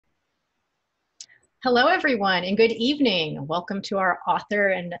Hello, everyone, and good evening. Welcome to our author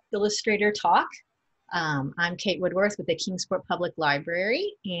and illustrator talk. I'm Kate Woodworth with the Kingsport Public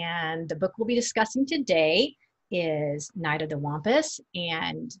Library, and the book we'll be discussing today is Night of the Wampus,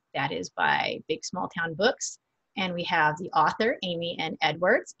 and that is by Big Small Town Books. And we have the author, Amy N.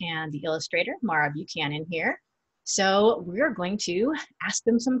 Edwards, and the illustrator, Mara Buchanan here. So we're going to ask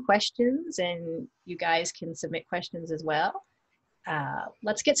them some questions, and you guys can submit questions as well.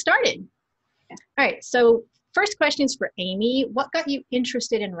 Let's get started. All right, so first question is for Amy. What got you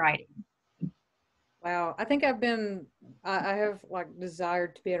interested in writing? Wow, I think I have like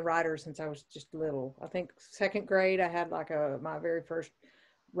desired to be a writer since I was just little. I think second grade, I had like my very first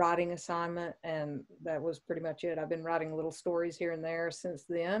writing assignment, and that was pretty much it. I've been writing little stories here and there since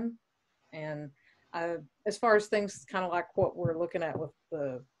then. And as far as things kind of like what we're looking at with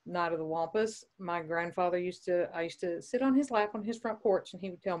the Night of the Wampus, my grandfather I used to sit on his lap on his front porch, and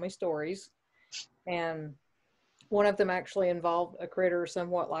he would tell me stories. And one of them actually involved a critter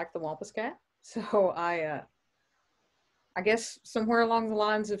somewhat like the Wampus cat. So I guess somewhere along the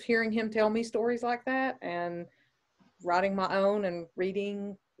lines of hearing him tell me stories like that and writing my own and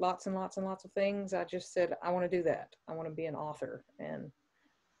reading lots and lots and lots of things, I just said, I want to do that. I want to be an author, and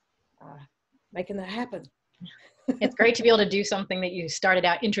making that happen. It's great to be able to do something that you started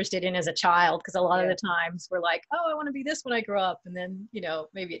out interested in as a child, because a lot of the times we're like, oh, I want to be this when I grow up, and then,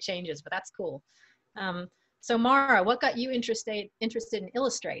 maybe it changes, but that's cool. So Mara, what got you interested in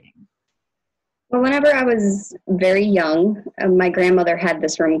illustrating? Well, whenever I was very young, my grandmother had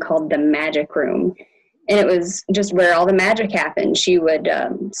this room called the magic room, and it was just where all the magic happened. She would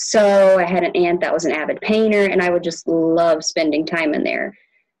sew. I had an aunt that was an avid painter, and I would just love spending time in there.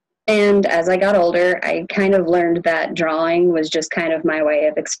 And as I got older, I kind of learned that drawing was just kind of my way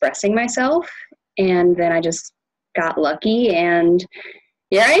of expressing myself. And then I just got lucky, and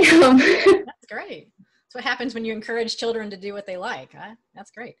here I am. That's great. That's what happens when you encourage children to do what they like. Huh?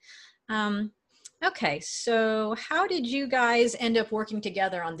 That's great. Okay, so how did you guys end up working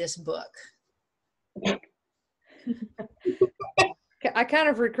together on this book? I kind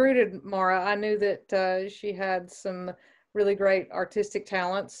of recruited Mara. I knew that she had some really great artistic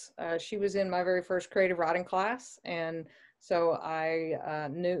talents. She was in my very first creative writing class, and so I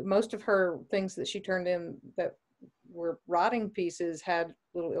knew most of her things that she turned in that were writing pieces had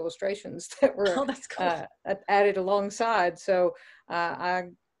little illustrations that were that's cool. Added alongside. So I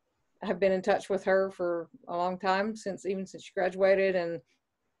have been in touch with her for a long time, even since she graduated, and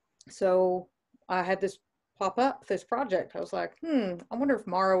so I had this pop up, this project. I was like, I wonder if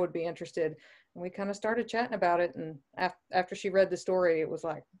Mara would be interested. And we kind of started chatting about it, and after she read the story, it was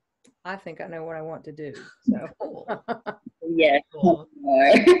like, I think I know what I want to do. So cool. Yeah. Cool.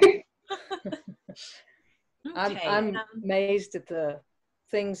 I'm amazed at the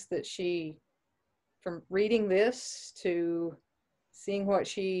things that from reading this to seeing what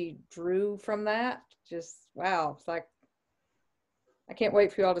she drew from that, just wow. It's like, I can't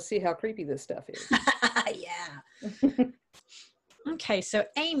wait for you all to see how creepy this stuff is. Yeah. Okay, so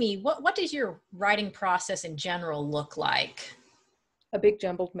Amy, what does your writing process in general look like? A big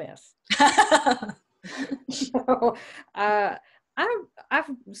jumbled mess. So,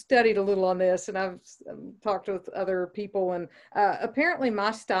 I've studied a little on this, and I've talked with other people, and apparently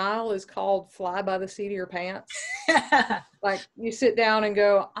my style is called fly by the seat of your pants. Like, you sit down and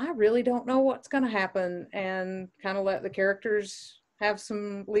go, I really don't know what's going to happen, and kind of let the characters have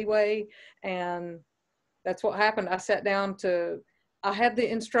some leeway. And that's what happened. I sat down I had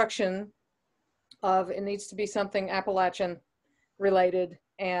the instruction of it needs to be something Appalachian related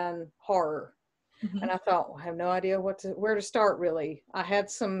and horror. Mm-hmm. And I thought, well, I have no idea where to start, really. I had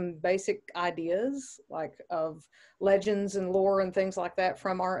some basic ideas, like of legends and lore and things like that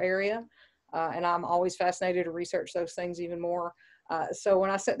from our area. And I'm always fascinated to research those things even more. So when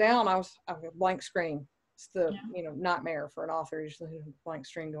I sat down, I was a blank screen. It's the nightmare for an author. You just leave a blank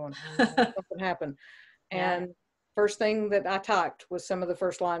screen going, something happened. And first thing that I typed was some of the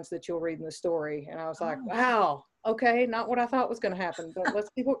first lines that you'll read in the story. And I was like, wow, okay, not what I thought was going to happen, but let's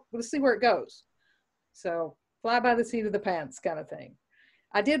see where it goes. So fly by the seat of the pants kind of thing.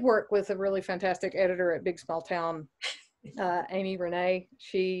 I did work with a really fantastic editor at Big Small Town, Amy Renee.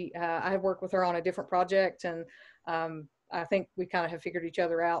 I have worked with her on a different project, and I think we kind of have figured each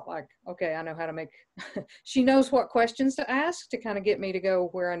other out, like, okay, I know how to make, she knows what questions to ask to kind of get me to go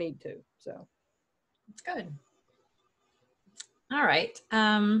where I need to. So that's good. All right.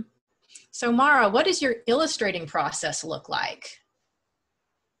 So Mara, what does your illustrating process look like?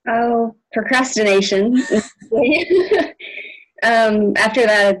 Oh, procrastination. After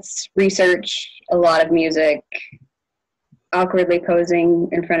that, it's research, a lot of music, awkwardly posing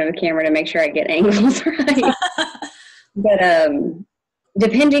in front of a camera to make sure I get angles right. But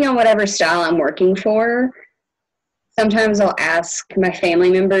depending on whatever style I'm working for, sometimes I'll ask my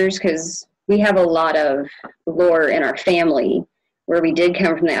family members, because we have a lot of lore in our family where we did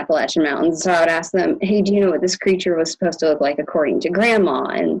come from the Appalachian Mountains. So I would ask them, hey, do you know what this creature was supposed to look like according to Grandma?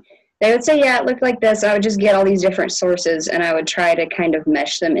 And they would say, yeah, it looked like this. I would just get all these different sources, and I would try to kind of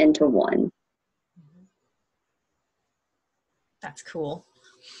mesh them into one. That's cool.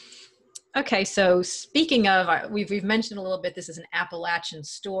 Okay, so speaking of, we've mentioned a little bit, this is an Appalachian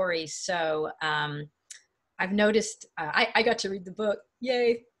story. So I've noticed, I got to read the book,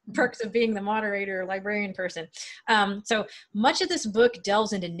 yay, perks of being the moderator, librarian person. So much of this book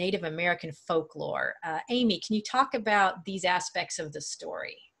delves into Native American folklore. Amy, can you talk about these aspects of the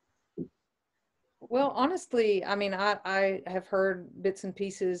story? Well, honestly, I mean, I have heard bits and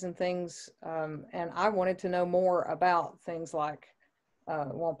pieces and things, and I wanted to know more about things like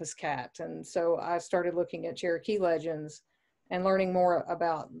Wampus Cat. And so I started looking at Cherokee legends and learning more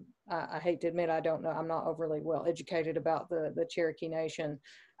about, I hate to admit, I don't know, I'm not overly well educated about the Cherokee Nation.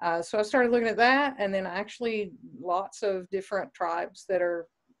 So I started looking at that, and then actually lots of different tribes that are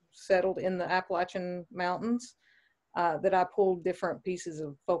settled in the Appalachian Mountains that I pulled different pieces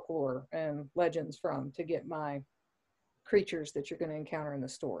of folklore and legends from to get my creatures that you're going to encounter in the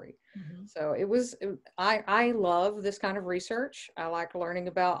story. Mm-hmm. So I love this kind of research. I like learning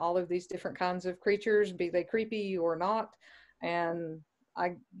about all of these different kinds of creatures, be they creepy or not. And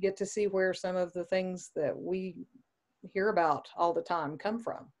I get to see where some of the things that we hear about all the time come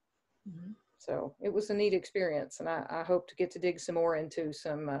from. Mm-hmm. So it was a neat experience, and I hope to get to dig some more into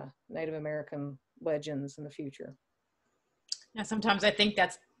some Native American legends in the future. Yeah, sometimes I think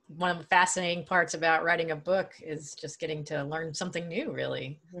that's one of the fascinating parts about writing a book, is just getting to learn something new,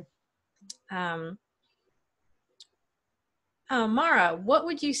 really. Mm-hmm. Mara, what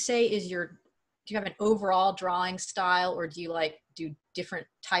would you say is do you have an overall drawing style, or do you do different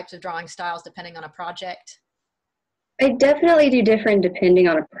types of drawing styles depending on a project? I definitely do different depending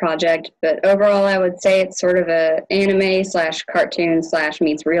on a project, but overall I would say it's sort of a anime / cartoon /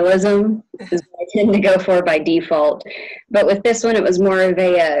 meets realism is what I tend to go for by default. But with this one, it was more of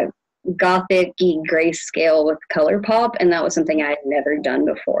a gothic-y grayscale with color pop, and that was something I had never done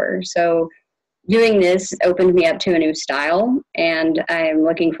before. So doing this opened me up to a new style, and I'm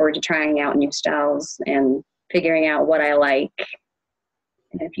looking forward to trying out new styles and figuring out what I like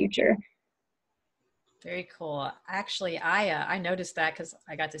in the future. Very cool. Actually, I noticed that because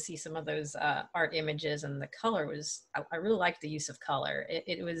I got to see some of those art images, and the color was, I really liked the use of color.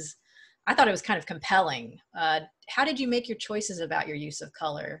 I thought it was kind of compelling. How did you make your choices about your use of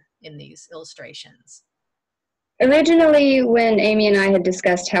color in these illustrations? Originally, when Amy and I had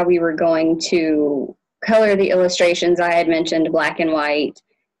discussed how we were going to color the illustrations, I had mentioned black and white.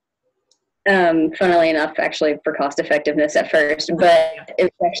 Funnily enough, actually for cost effectiveness at first, but it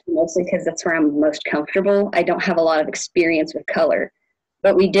was actually mostly because that's where I'm most comfortable. I don't have a lot of experience with color,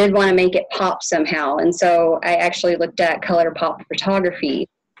 but we did want to make it pop somehow. And so I actually looked at color pop photography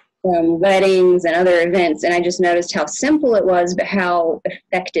from weddings and other events, and I just noticed how simple it was, but how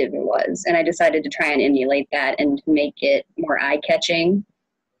effective it was. And I decided to try and emulate that and make it more eye-catching.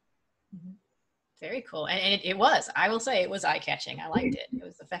 Very cool. And it was, I will say, it was eye-catching. I liked it. It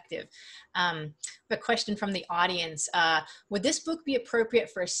was effective. But question from the audience, would this book be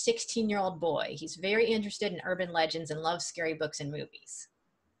appropriate for a 16-year-old boy? He's very interested in urban legends and loves scary books and movies.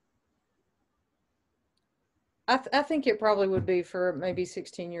 I think it probably would be for maybe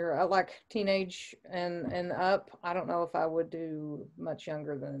 16-year, like teenage and up. I don't know if I would do much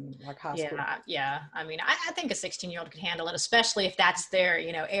younger than like high school. Yeah. I mean, I think a 16-year-old could handle it, especially if that's their,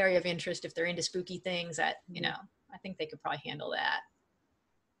 area of interest. If they're into spooky things, that, I think they could probably handle that.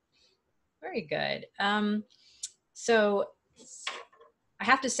 Very good. So I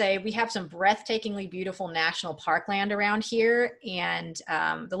have to say, we have some breathtakingly beautiful national parkland around here, and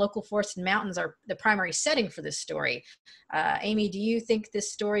the local forests and mountains are the primary setting for this story. Amy, do you think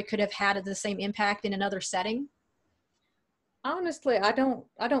this story could have had the same impact in another setting? Honestly, I don't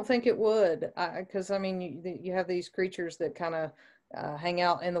think it would, because I mean, you have these creatures that kind of hang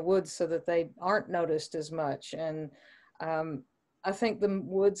out in the woods so that they aren't noticed as much, and I think the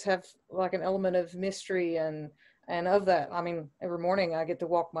woods have like an element of mystery and of that. I mean, every morning I get to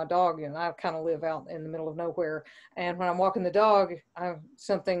walk my dog, and I kind of live out in the middle of nowhere. And when I'm walking the dog,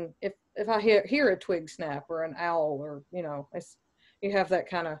 if I hear a twig snap or an owl, or you have that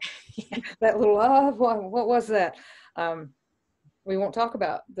kind of that little what was that? We won't talk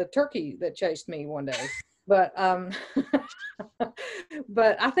about the turkey that chased me one day, but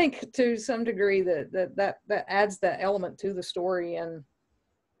but I think to some degree that adds that element to the story. And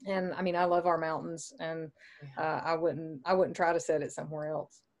I mean, I love our mountains, and I wouldn't try to set it somewhere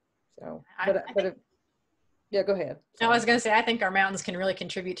else. So, yeah, go ahead. I was going to say, I think our mountains can really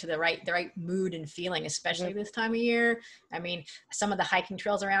contribute to the right mood and feeling, especially this time of year. I mean, some of the hiking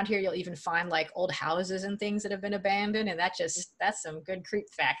trails around here, you'll even find like old houses and things that have been abandoned. And that's some good creep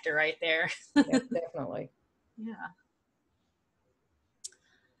factor right there. Yeah, definitely. Yeah.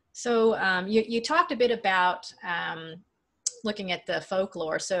 So you talked a bit about looking at the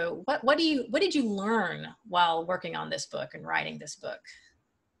folklore. So what did you learn while working on this book and writing this book?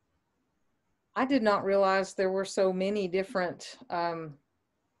 I did not realize there were so many different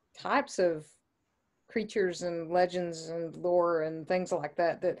types of creatures and legends and lore and things like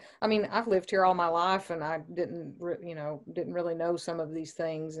that. I mean, I've lived here all my life, and I didn't really know some of these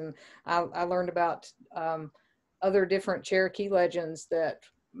things. And I learned about other different Cherokee legends that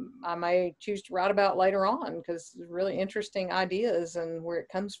I may choose to write about later on, because really interesting ideas and where it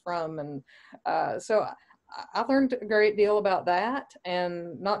comes from. And so I learned a great deal about that,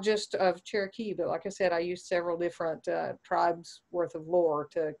 and not just of Cherokee, but like I said, I used several different tribes worth of lore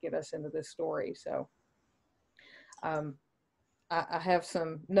to get us into this story. So I have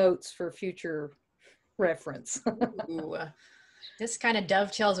some notes for future reference. Ooh. This kind of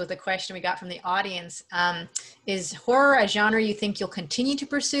dovetails with the question we got from the audience. Is horror a genre you think you'll continue to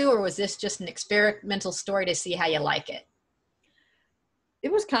pursue, or was this just an experimental story to see how you like it?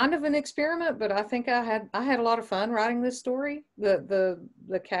 It was kind of an experiment, but I think I had a lot of fun writing this story. The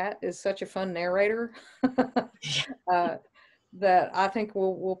cat is such a fun narrator that I think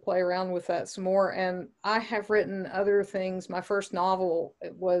we'll play around with that some more. And I have written other things. My first novel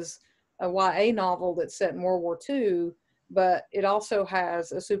was a YA novel that's set in World War II, but it also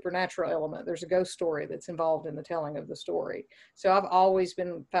has a supernatural element. There's a ghost story that's involved in the telling of the story. So I've always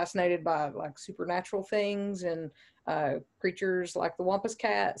been fascinated by like supernatural things and creatures like the Wampus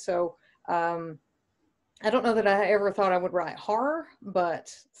cat. So I don't know that I ever thought I would write horror,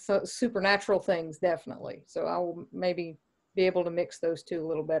 but supernatural things definitely. So I will maybe be able to mix those two a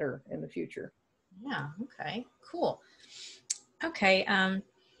little better in the future. Yeah. Okay. Cool. Okay.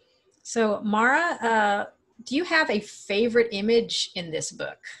 So Mara, do you have a favorite image in this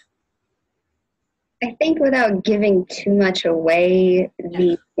book? I think without giving too much away,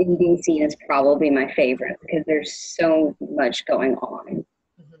 the ending scene is probably my favorite because there's so much going on.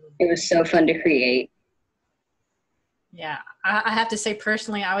 It was so fun to create. Yeah, I have to say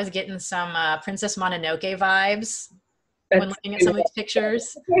personally, I was getting some Princess Mononoke vibes when looking at some of these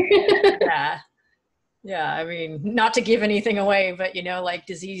pictures. Yeah. I mean, not to give anything away, but like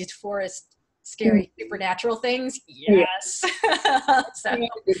diseased forest, scary supernatural things. Yes. So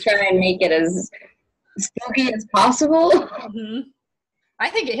to try and make it as spooky as possible. I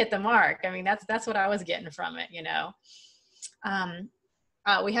think it hit the mark. I mean, that's what I was getting from it.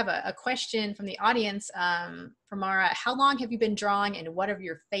 We have a question from the audience from Mara. How long have you been drawing, and what are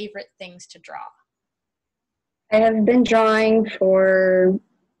your favorite things to draw? I have been drawing for,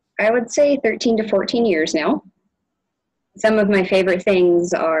 I would say, 13 to 14 years now. Some of my favorite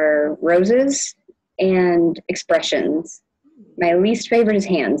things are roses and expressions. My least favorite is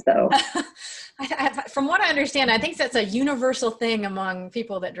hands, though. From what I understand, I think that's a universal thing among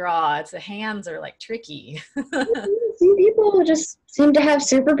people that draw. It's the hands are like tricky. Some people just seem to have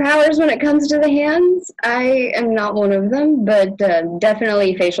superpowers when it comes to the hands. I am not one of them, but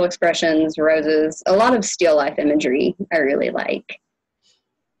definitely facial expressions, roses, a lot of still life imagery I really like.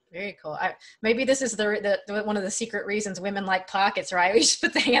 Very cool. Maybe this is the one of the secret reasons women like pockets, right? We just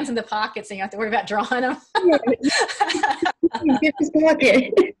put the hands in the pockets and you don't have to worry about drawing them. Get this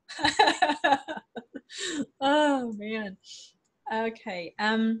pocket. Oh man. Okay.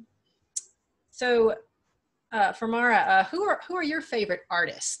 So for Mara, who are your favorite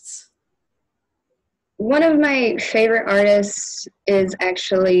artists? One of my favorite artists is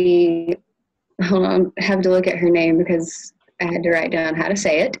actually, hold on, I have to look at her name because I had to write down how to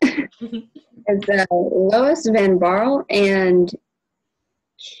say it. It's Lois Van Barl and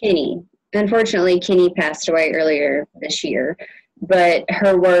Kinney. Unfortunately, Kinney passed away earlier this year, but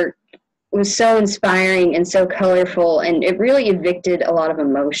her work was so inspiring and so colorful, and it really evicted a lot of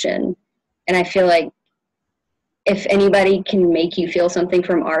emotion. And I feel like if anybody can make you feel something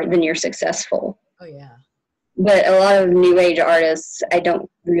from art, then you're successful. Oh, yeah. But a lot of new age artists, I don't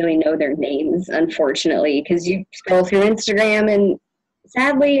really know their names, unfortunately, because you scroll through Instagram and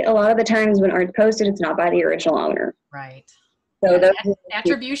sadly, a lot of the times when art's posted, it's not by the original owner. Right. So yeah,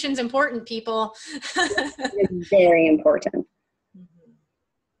 attribution's important, people. It's very important.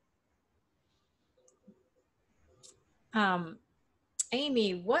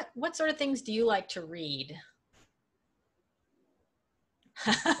 Amy, what sort of things do you like to read?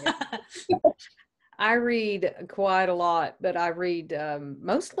 I read quite a lot, but I read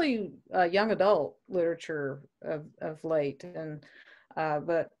mostly young adult literature of late, and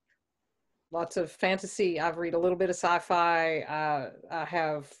but lots of fantasy. I've read a little bit of sci-fi. I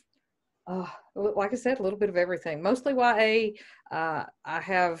have, like I said, a little bit of everything. Mostly YA. I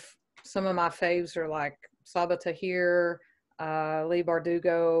have some of my faves are like Saba Tahir, Lee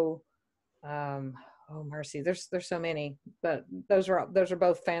Bardugo. Oh mercy, there's so many, but those are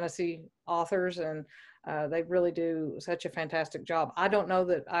both fantasy authors, and they really do such a fantastic job. I don't know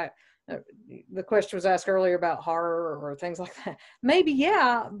that the question was asked earlier about horror or things like that. Maybe,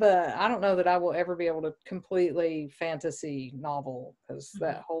 yeah, but I don't know that I will ever be able to completely fantasy novel, because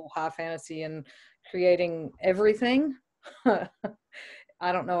that whole high fantasy and creating everything, I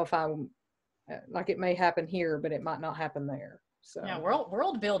don't know if I'm like, it may happen here, but it might not happen there. So yeah,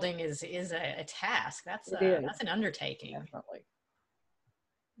 world building is a task. That's an undertaking. Definitely.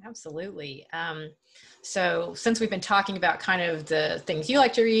 Absolutely. So since we've been talking about kind of the things you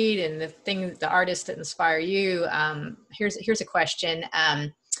like to read and the artists that inspire you, here's a question.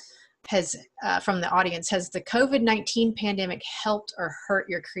 Has from the audience, has the COVID-19 pandemic helped or hurt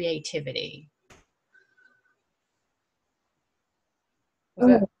your creativity?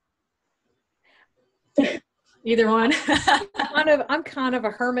 Either one. I'm kind of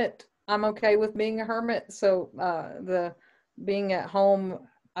a hermit. I'm okay with being a hermit. So the being at home,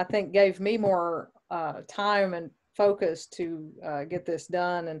 I think, gave me more time and focus to get this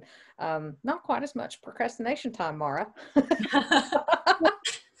done, and not quite as much procrastination time, Mara. I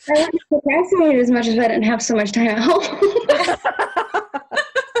wouldn't procrastinate as much as I didn't have so much time at home.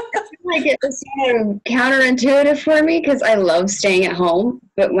 Like, it was sort of counterintuitive for me because I love staying at home,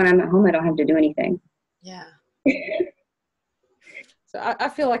 but when I'm at home, I don't have to do anything. Yeah. So I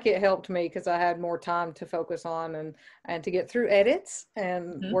feel like it helped me because I had more time to focus on and to get through edits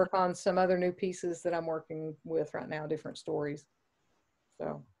and work on some other new pieces that I'm working with right now, different stories.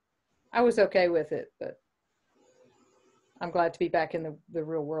 So I was okay with it, but I'm glad to be back in the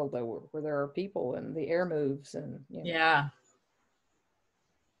real world, though, where there are people and the air moves and, you know. Yeah.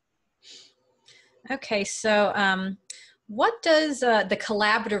 Okay, so what does the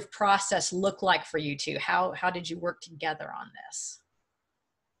collaborative process look like for you two? How did you work together on this?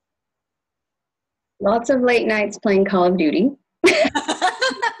 Lots of late nights playing Call of Duty. But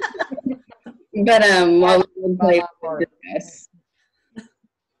while we would play this,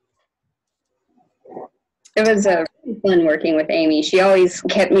 it was really fun working with Amy. She always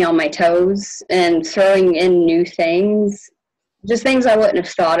kept me on my toes and throwing in new things, just things I wouldn't have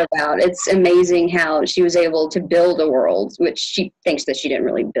thought about. It's amazing how she was able to build a world, which she thinks that she didn't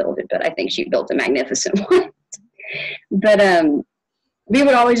really build it, but I think she built a magnificent one. But we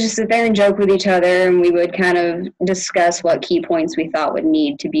would always just sit there and joke with each other, and we would kind of discuss what key points we thought would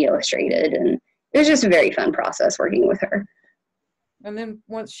need to be illustrated. And it was just a very fun process working with her. And then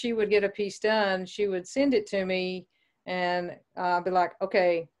once she would get a piece done, she would send it to me, and I'd be like,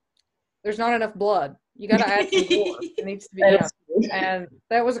 okay, there's not enough blood. You got to add some gore. It needs to be done. And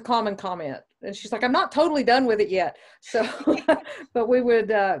that was a common comment. And she's like, I'm not totally done with it yet. So, but we would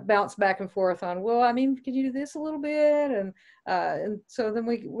bounce back and forth on, well, I mean, can you do this a little bit? And so then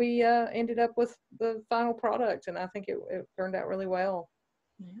we ended up with the final product, and I think it turned out really well.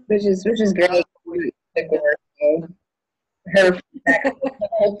 Which is great. Her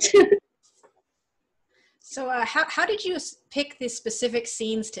So how did you pick the specific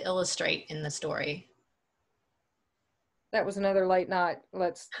scenes to illustrate in the story? That was another late night.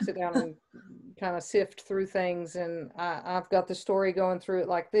 Let's sit down and kind of sift through things. And I've got the story going through it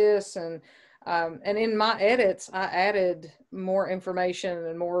like this. And in my edits, I added more information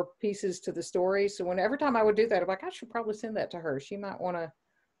and more pieces to the story. So every time I would do that, I'm like, I should probably send that to her. She might want to,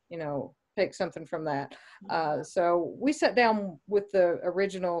 take something from that. So we sat down with the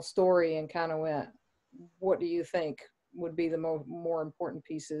original story and kind of went, what do you think would be the more important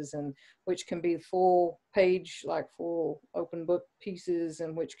pieces, and which can be full page, like full open book pieces,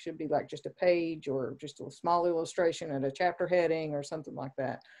 and which should be like just a page or just a small illustration and a chapter heading or something like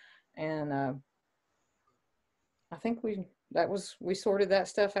that. And I think we sorted that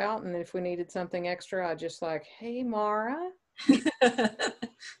stuff out. And if we needed something extra, I just like, hey, Mara.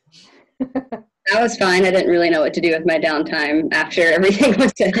 That was fine. I didn't really know what to do with my downtime after everything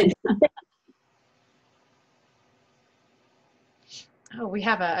was done. Oh, we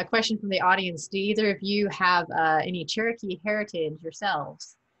have a question from the audience. Do either of you have any Cherokee heritage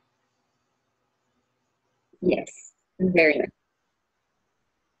yourselves? Yes, very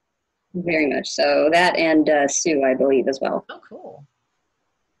much so. That and Sioux, I believe, as well. Oh, cool.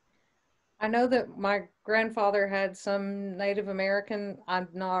 I know that my grandfather had some Native American. I'm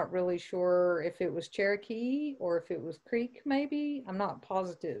not really sure if it was Cherokee or if it was Creek, maybe. I'm not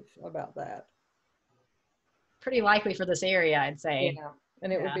positive about that. Pretty likely for this area, I'd say. Yeah,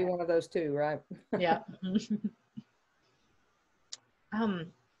 and it would be one of those two, right? Yeah.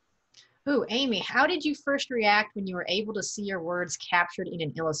 Ooh, Amy, how did you first react when you were able to see your words captured in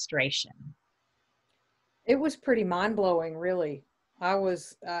an illustration? It was pretty mind-blowing, really. I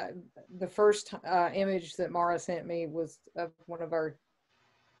was, the first image that Mara sent me was of one of our,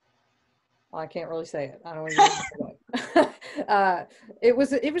 well, I can't really say it. I don't want to say it. It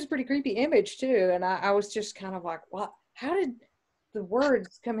was a pretty creepy image too. And I was just kind of like, what, how did the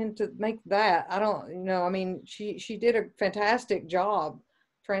words come in to make that? I don't, you know, I mean, she did a fantastic job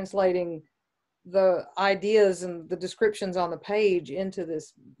translating the ideas and the descriptions on the page into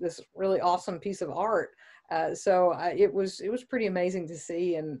this really awesome piece of art. So it was pretty amazing to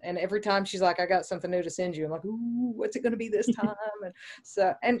see, and every time she's like, I got something new to send you, I'm like, ooh, what's it going to be this time?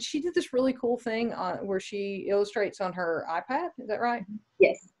 And she did this really cool thing where she illustrates on her iPad. Is that right?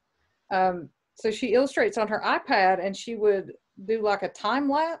 Yes. So she illustrates on her iPad, and she would do like a time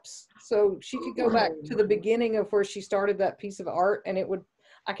lapse, so she could go back to the beginning of where she started that piece of art, and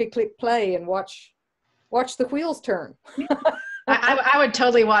I could click play and watch the wheels turn. I would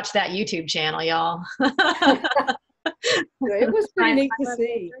totally watch that YouTube channel, y'all. It was pretty neat to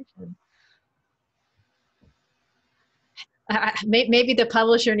see. Maybe the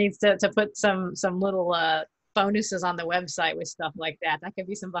publisher needs to put some little bonuses on the website with stuff like that. That could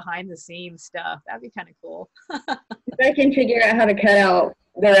be some behind the scenes stuff. That'd be kind of cool. If I can figure out how to cut out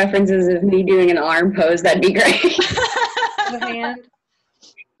the references of me doing an arm pose, that'd be great. The hand?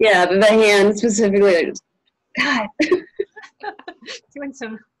 Yeah, the hand specifically. God. Doing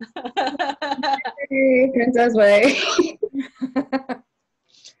some Princess Way.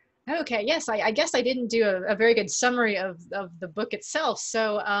 Okay, yes, I guess I didn't do a very good summary of the book itself.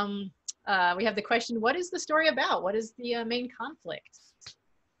 So we have the question, what is the story about? What is the main conflict?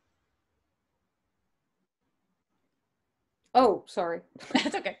 Oh, sorry.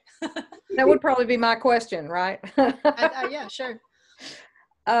 That's okay. That would probably be my question, right? Yeah, sure.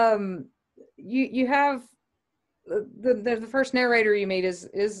 You have the first narrator you meet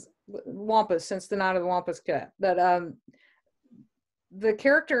is Wampus, since the Night of the Wampus cut. But the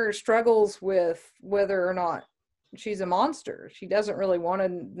character struggles with whether or not she's a monster. She doesn't really want to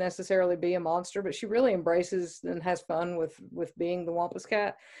necessarily be a monster, but she really embraces and has fun with being the Wampus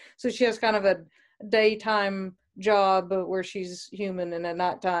cat. So she has kind of a daytime job where she's human, and at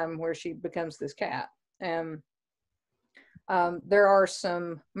nighttime where she becomes this cat. And there are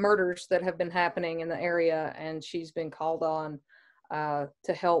some murders that have been happening in the area, and she's been called on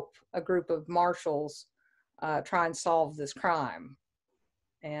to help a group of marshals try and solve this crime.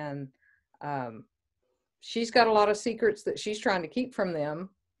 And she's got a lot of secrets that she's trying to keep from them,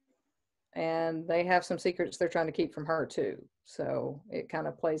 and they have some secrets they're trying to keep from her too. So it kind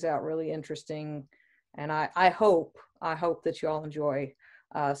of plays out really interesting, and I hope that you all enjoy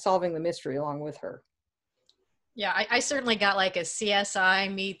solving the mystery along with her. Yeah, I certainly got like a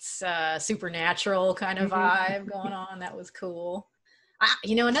CSI meets Supernatural kind of vibe going on. That was cool.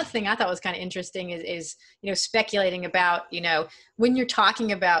 Another thing I thought was kind of interesting is speculating about, when you're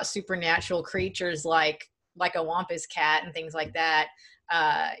talking about supernatural creatures like a Wampus cat and things like that,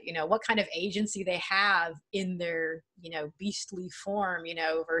 what kind of agency they have in their, beastly form,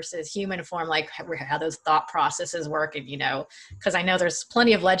 versus human form, like how those thought processes work. And, because I know there's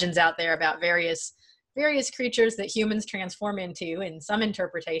plenty of legends out there about various creatures that humans transform into, and some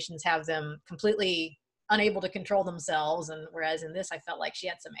interpretations have them completely unable to control themselves, and whereas in this I felt like she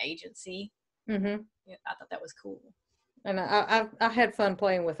had some agency. Mm-hmm. Yeah, I thought that was cool, and I had fun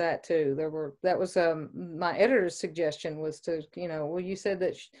playing with that too. That was my editor's suggestion was to, you said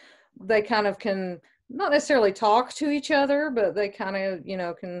that they kind of can not necessarily talk to each other, but they kind of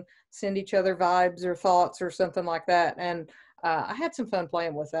can send each other vibes or thoughts or something like that. And I had some fun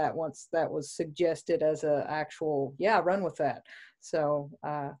playing with that once that was suggested as a actual, run with that. So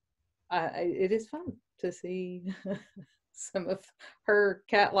it is fun to see some of her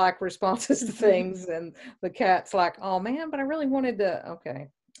cat-like responses to things, and the cat's like, oh man, but I really wanted to, okay,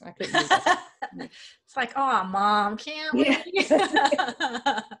 I couldn't do that. It's like, oh mom, can't we?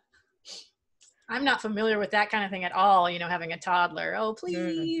 I'm not familiar with that kind of thing at all, having a toddler. Oh,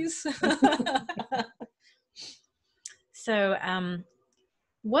 please. So,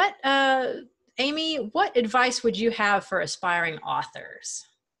 Amy, what advice would you have for aspiring authors?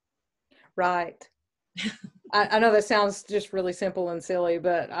 Right. I know that sounds just really simple and silly,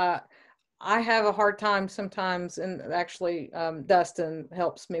 but I have a hard time sometimes, and actually Dustin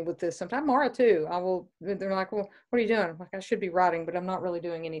helps me with this sometimes. Mara too. They're like, well, what are you doing? I'm like, I should be writing, but I'm not really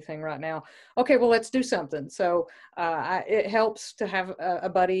doing anything right now. Okay, well, let's do something. So it helps to have a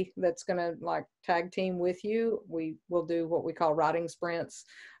buddy that's going to like tag team with you. We will do what we call writing sprints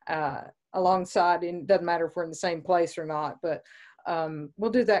alongside, and it doesn't matter if we're in the same place or not, but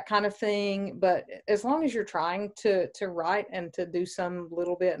we'll do that kind of thing. But as long as you're trying to write and to do some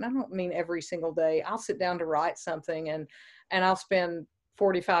little bit, and I don't mean every single day, I'll sit down to write something and I'll spend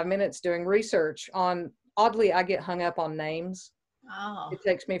 45 minutes doing research on, oddly, I get hung up on names. Oh. It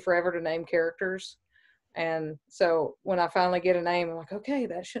takes me forever to name characters. And so when I finally get a name, I'm like, okay,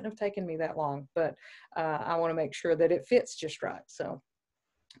 that shouldn't have taken me that long, but I want to make sure that it fits just right. So,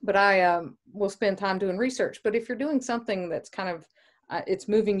 but I will spend time doing research. But if you're doing something that's kind of, it's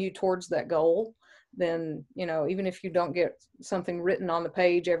moving you towards that goal, then, you know, even if you don't get something written on the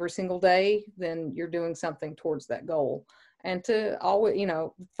page every single day, then you're doing something towards that goal. And to always, you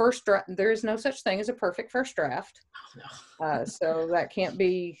know, first draft, there is no such thing as a perfect first draft. Oh, no. So that can't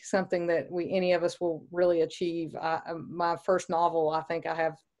be something that any of us will really achieve. My first novel, I think I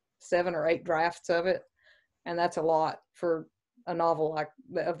have 7 or 8 drafts of it. And that's a lot for a novel like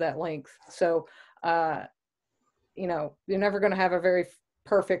of that length. So, you know, you're never going to have a very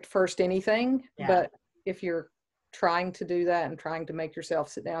perfect first anything, but if you're trying to do that and trying to make yourself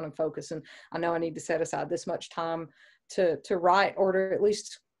sit down and focus, and I know I need to set aside this much time to write, or to at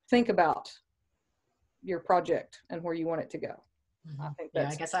least think about your project and where you want it to go. I think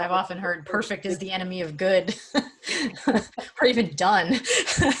that's, I guess I've often heard perfect is the enemy of good, or even done.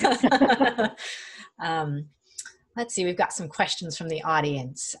 Let's see, we've got some questions from the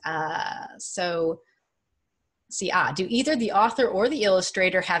audience. Do either the author or the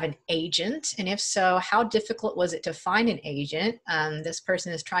illustrator have an agent? And if so, how difficult was it to find an agent? This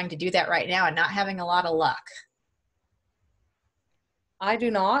person is trying to do that right now and not having a lot of luck. I do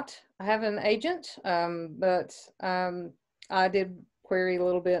not. I have an agent, but I did query a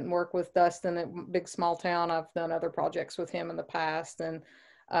little bit and work with Dustin at Big Small Town. I've done other projects with him in the past. And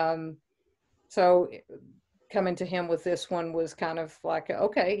so coming to him with this one was kind of like,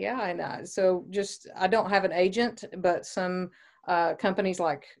 okay, yeah. And so just, I don't have an agent, but some companies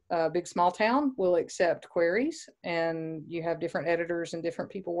like Big Small Town will accept queries, and you have different editors and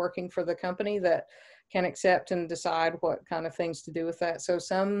different people working for the company that can accept and decide what kind of things to do with that. So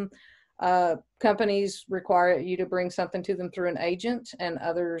some companies require you to bring something to them through an agent, and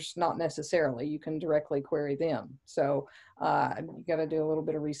others not necessarily. You can directly query them. So you got to do a little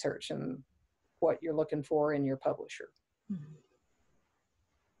bit of research and what you're looking for in your publisher.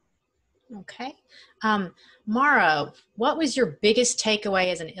 Okay. Mara, what was your biggest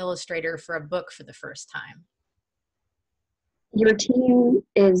takeaway as an illustrator for a book for the first time? Your team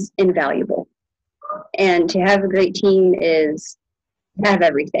is invaluable. And to have a great team is have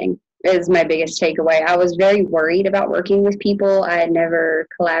everything, is my biggest takeaway. I was very worried about working with people. I had never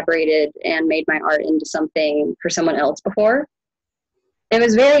collaborated and made my art into something for someone else before. It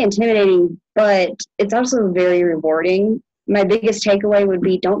was very intimidating, but it's also very rewarding. My biggest takeaway would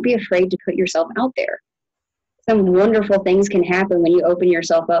be, don't be afraid to put yourself out there. Some wonderful things can happen when you open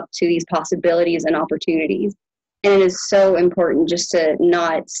yourself up to these possibilities and opportunities. And it is so important just to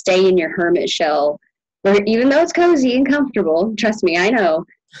not stay in your hermit shell, where even though it's cozy and comfortable, trust me, I know.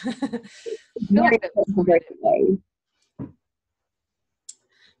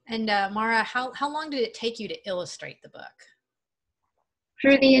 And Mara, how long did it take you to illustrate the book?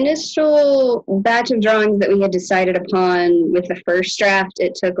 For the initial batch of drawings that we had decided upon with the first draft,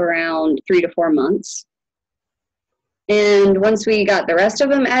 it took around 3 to 4 months. And once we got the rest of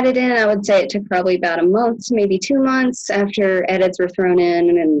them added in, I would say it took probably about a month, maybe 2 months after edits were thrown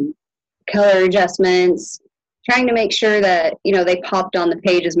in and color adjustments, trying to make sure that, you know, they popped on the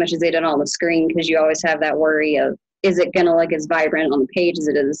page as much as they did on the screen, because you always have that worry of, is it going to look as vibrant on the page as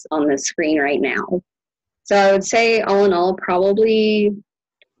it is on the screen right now? So I would say all in all, probably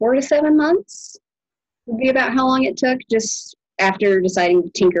 4 to 7 months would be about how long it took, just after deciding to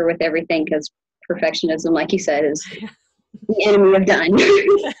tinker with everything, because perfectionism, like you said, is the enemy of done.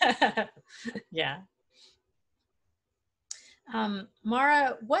 Yeah.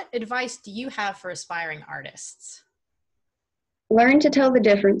 Mara, what advice do you have for aspiring artists? Learn to tell the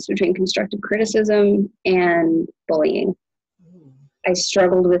difference between constructive criticism and bullying. I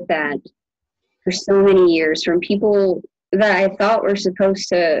struggled with that for so many years, from people that I thought were supposed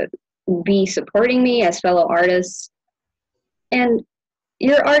to be supporting me as fellow artists. And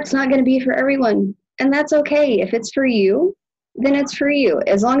your art's not going to be for everyone. And that's okay. If it's for you, then it's for you.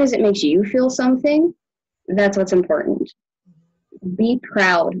 As long as it makes you feel something, that's what's important. be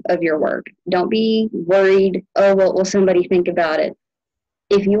proud of your work. Don't be worried, oh, what will somebody think about it?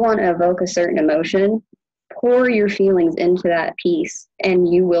 If you want to evoke a certain emotion, pour your feelings into that piece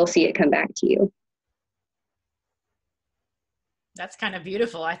and you will see it come back to you. That's kind of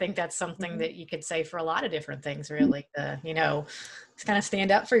beautiful. I think that's something that you could say for a lot of different things, really. You know, just kind of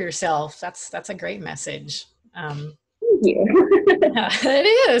stand up for yourself. That's a great message. Thank you.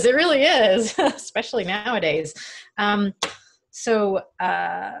 It is. It really is, especially nowadays. So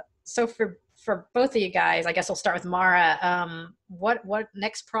for both of you guys, I guess we'll start with Mara. What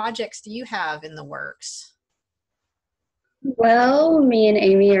next projects do you have in the works? Well, me and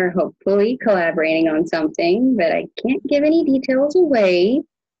Amy are hopefully collaborating on something, but I can't give any details away.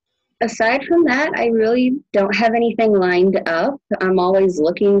 Aside from that, I really don't have anything lined up. I'm always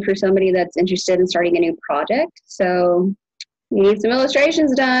looking for somebody that's interested in starting a new project. So you need some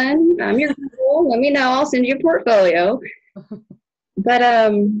illustrations done. I'm your girl. Let me know. I'll send you a portfolio.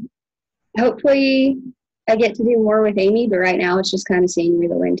 But hopefully I get to do more with Amy, but right now it's just kind of seeing where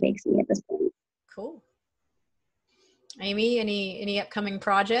the wind takes me at this point. Cool. Amy, any upcoming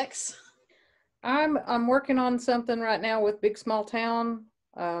projects? I'm working on something right now with Big Small Town.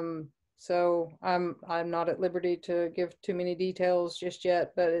 So I'm not at liberty to give too many details just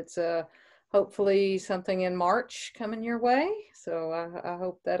yet, but it's hopefully something in March coming your way. So I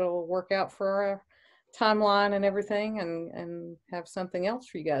hope that'll work out for our timeline and everything, and have something else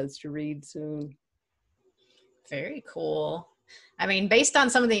for you guys to read soon. Very cool. I mean, based on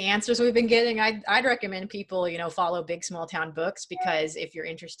some of the answers we've been getting, I'd recommend people, you know, follow Big Small Town Books, because if you're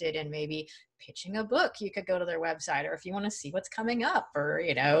interested in maybe pitching a book, you could go to their website, or if you want to see what's coming up, or,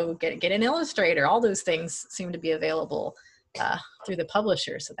 you know, get an illustrator. All those things seem to be available through the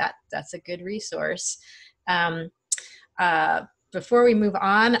publisher. So that's a good resource. Before we move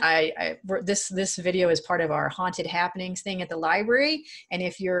on, this video is part of our haunted happenings thing at the library. And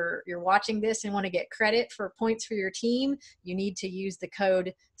if you're watching this and want to get credit for points for your team, you need to use the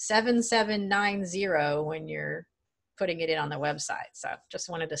code 7790 when you're putting it in on the website. So just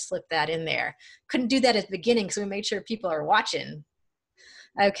wanted to slip that in there. Couldn't do that at the beginning, so we made sure people are watching.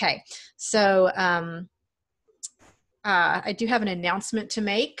 Okay, so I do have an announcement to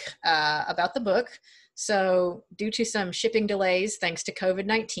make about the book. So due to some shipping delays, thanks to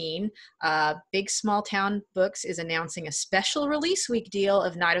COVID-19, Big Small Town Books is announcing a special release week deal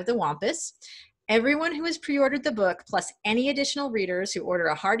of Night of the Wampus. Everyone who has pre-ordered the book, plus any additional readers who order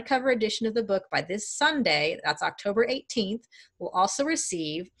a hardcover edition of the book by this Sunday, that's October 18th, will also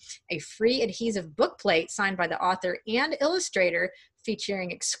receive a free adhesive book plate signed by the author and illustrator, featuring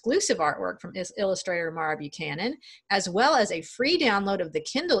exclusive artwork from illustrator Mara Buchanan, as well as a free download of the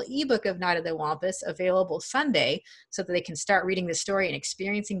Kindle ebook of Night of the Wampus, available Sunday, so that they can start reading the story and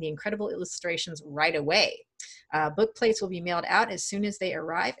experiencing the incredible illustrations right away. Book plates will be mailed out as soon as they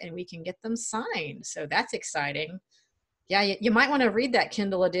arrive, and we can get them signed. So that's exciting. Yeah, you might want to read that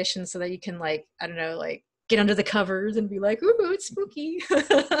Kindle edition so that you can, like, I don't know, like, get under the covers and be like, ooh, it's spooky.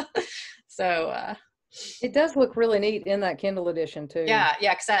 So it does look really neat in that Kindle edition too. Yeah,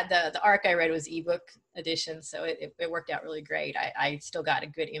 because the ARC I read was ebook edition, so it worked out really great. I still got a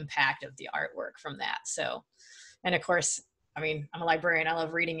good impact of the artwork from that. So, and of course, I mean, I'm a librarian. I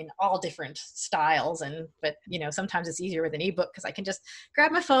love reading in all different styles, but you know, sometimes it's easier with an ebook because I can just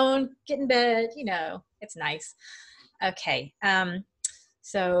grab my phone, get in bed. You know, it's nice. Okay.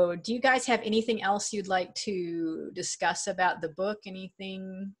 So do you guys have anything else you'd like to discuss about the book?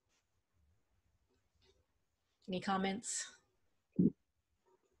 Anything? Any comments?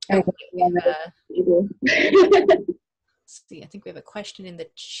 Oh, let's see, I think we have a question in the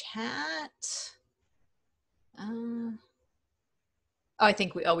chat. I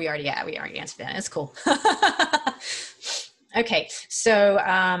think we already answered that. That's cool. Okay, so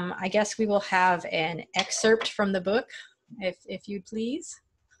I guess we will have an excerpt from the book, if you'd please.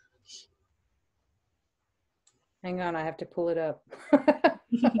 Hang on, I have to pull it up. There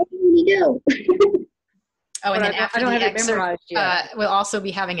you go. Oh, and then after the excerpt, we'll also be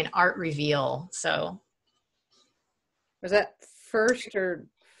having an art reveal. So, was that first or?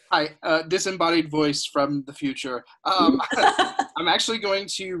 Hi, disembodied voice from the future. I'm actually going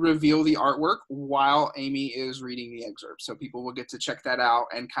to reveal the artwork while Amy is reading the excerpt, so people will get to check that out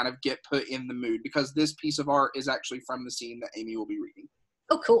and kind of get put in the mood, because this piece of art is actually from the scene that Amy will be reading.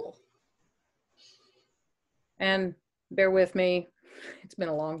 Oh, cool. And bear with me, it's been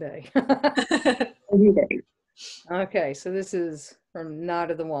a long day. Okay, so this is from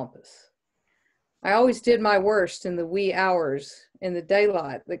Night of the Wampus. I always did my worst in the wee hours in the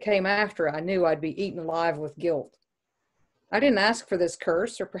daylight that came after I knew I'd be eaten alive with guilt. I didn't ask for this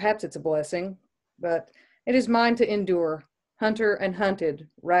curse, or perhaps it's a blessing, but it is mine to endure, hunter and hunted,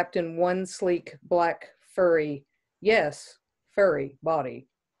 wrapped in one sleek, black, furry, yes, furry body.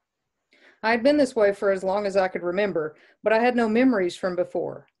 I had been this way for as long as I could remember, but I had no memories from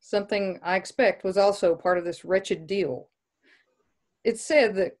before. Something I expect was also part of this wretched deal. It's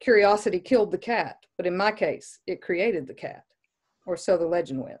said that curiosity killed the cat, but in my case, it created the cat, or so the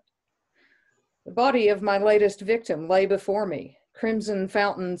legend went. The body of my latest victim lay before me, crimson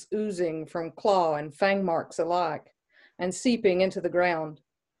fountains oozing from claw and fang marks alike, and seeping into the ground.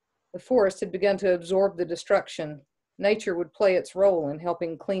 The forest had begun to absorb the destruction. Nature would play its role in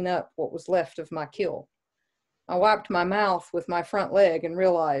helping clean up what was left of my kill. I wiped my mouth with my front leg and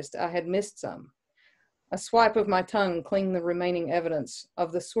realized I had missed some. A swipe of my tongue cleaned the remaining evidence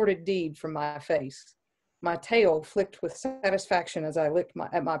of the sordid deed from my face. My tail flicked with satisfaction as I licked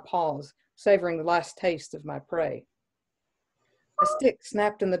at my paws, savoring the last taste of my prey. A stick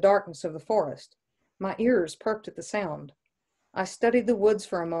snapped in the darkness of the forest. My ears perked at the sound. I studied the woods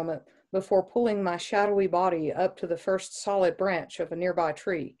for a moment before pulling my shadowy body up to the first solid branch of a nearby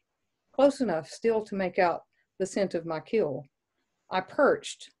tree, close enough still to make out the scent of my kill. I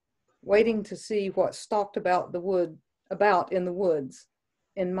perched, waiting to see what stalked about in the woods,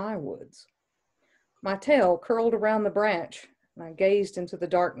 in my woods. My tail curled around the branch, and I gazed into the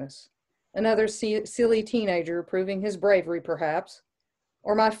darkness. Another silly teenager proving his bravery, perhaps.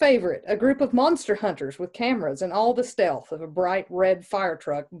 Or my favorite, a group of monster hunters with cameras and all the stealth of a bright red fire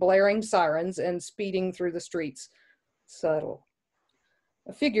truck, blaring sirens and speeding through the streets. Subtle.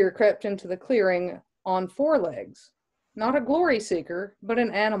 A figure crept into the clearing on 4 legs. Not a glory seeker, but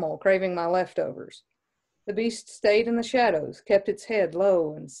an animal craving my leftovers. The beast stayed in the shadows, kept its head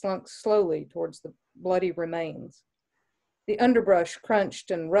low, and slunk slowly towards the bloody remains. The underbrush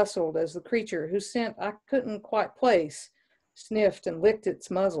crunched and rustled as the creature, whose scent I couldn't quite place, sniffed and licked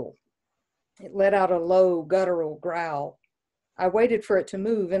its muzzle. It let out a low, guttural growl. I waited for it to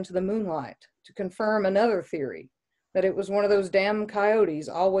move into the moonlight to confirm another theory, that it was one of those damn coyotes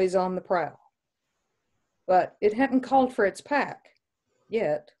always on the prowl. But it hadn't called for its pack,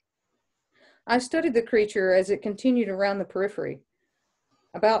 yet. I studied the creature as it continued around the periphery,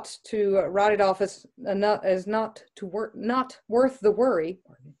 about to write it off as not worth the worry.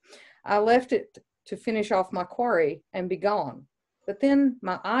 I left it to finish off my quarry and be gone. But then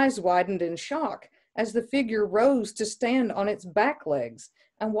my eyes widened in shock as the figure rose to stand on its back legs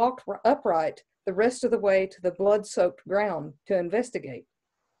and walked upright the rest of the way to the blood-soaked ground to investigate.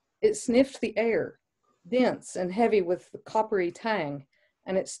 It sniffed the air, dense and heavy with the coppery tang,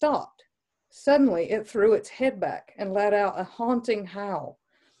 and it stopped. Suddenly, it threw its head back and let out a haunting howl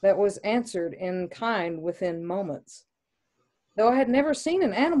that was answered in kind within moments. Though I had never seen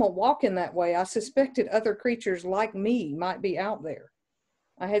an animal walk in that way, I suspected other creatures like me might be out there.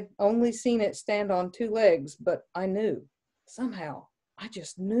 I had only seen it stand on 2 legs, but I knew. Somehow, I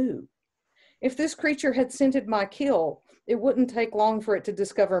just knew. If this creature had scented my kill, it wouldn't take long for it to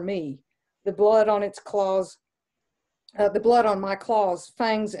discover me. The blood on my claws,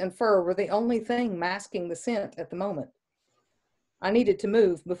 fangs, and fur were the only thing masking the scent at the moment. I needed to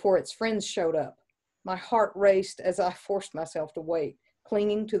move before its friends showed up. My heart raced as I forced myself to wait,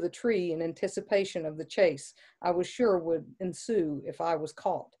 clinging to the tree in anticipation of the chase I was sure would ensue if I was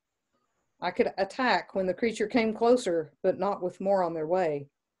caught. I could attack when the creature came closer, but not with more on their way.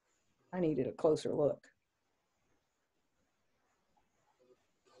 I needed a closer look.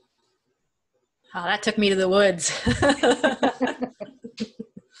 Oh, that took me to the woods.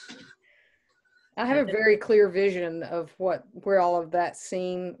 I have a very clear vision of where all of that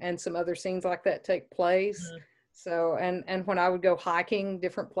scene and some other scenes like that take place. Mm-hmm. So, and when I would go hiking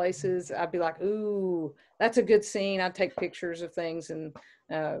different places, I'd be like, ooh, that's a good scene. I'd take pictures of things, and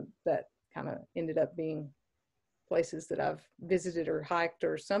that kind of ended up being places that I've visited or hiked,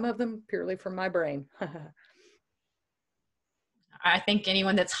 or some of them purely from my brain. I think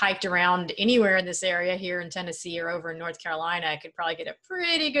anyone that's hiked around anywhere in this area here in Tennessee or over in North Carolina could probably get a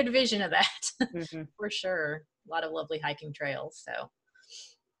pretty good vision of that. Mm-hmm. For sure. A lot of lovely hiking trails.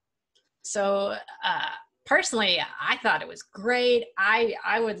 So personally, I thought it was great.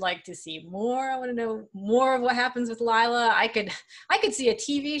 I would like to see more. I want to know more of what happens with Lila. I could see a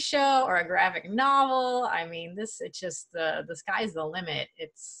TV show or a graphic novel. I mean, it's just the sky's the limit.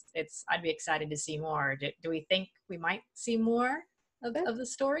 I'd be excited to see more. Do we think we might see more of the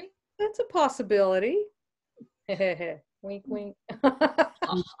story? That's a possibility. Wink, wink.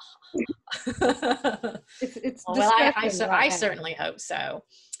 It's well, I certainly hope so.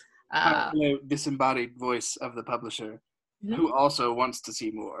 Disembodied voice of the publisher, mm-hmm. who also wants to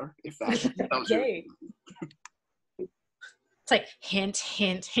see more, if that tells you. It's like hint,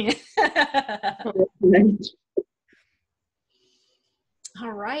 hint, hint.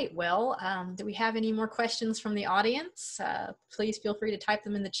 All right. Well, do we have any more questions from the audience? Please feel free to type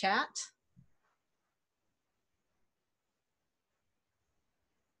them in the chat.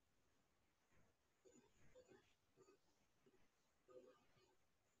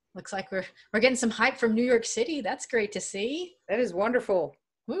 Looks like we're getting some hype from New York City. That's great to see. That is wonderful.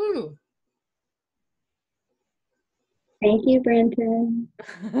 Woo. Thank you, Brenton.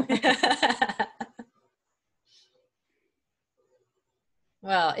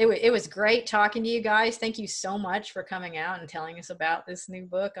 Well, it was great talking to you guys. Thank you so much for coming out and telling us about this new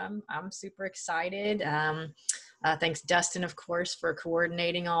book. I'm super excited. Thanks, Dustin, of course, for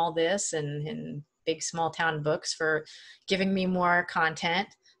coordinating all this, and Big Small Town Books for giving me more content.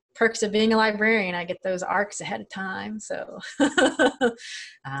 Perks of being a librarian, I get those arcs ahead of time, so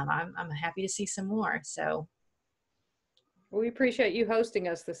I'm happy to see some more. So we appreciate you hosting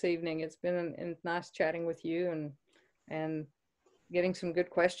us this evening. It's been nice chatting with you and getting some good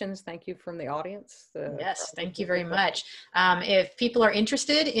questions. Thank you from the audience. Yes, thank you very much. If people are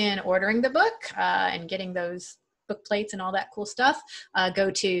interested in ordering the book and getting those book plates and all that cool stuff, go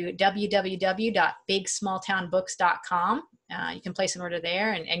to www.bigsmalltownbooks.com. You can place an order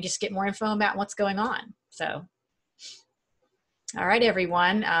there and just get more info about what's going on. So, all right,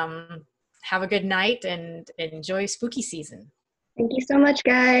 everyone. Have a good night and enjoy spooky season. Thank you so much,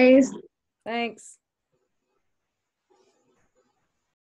 guys. Thanks.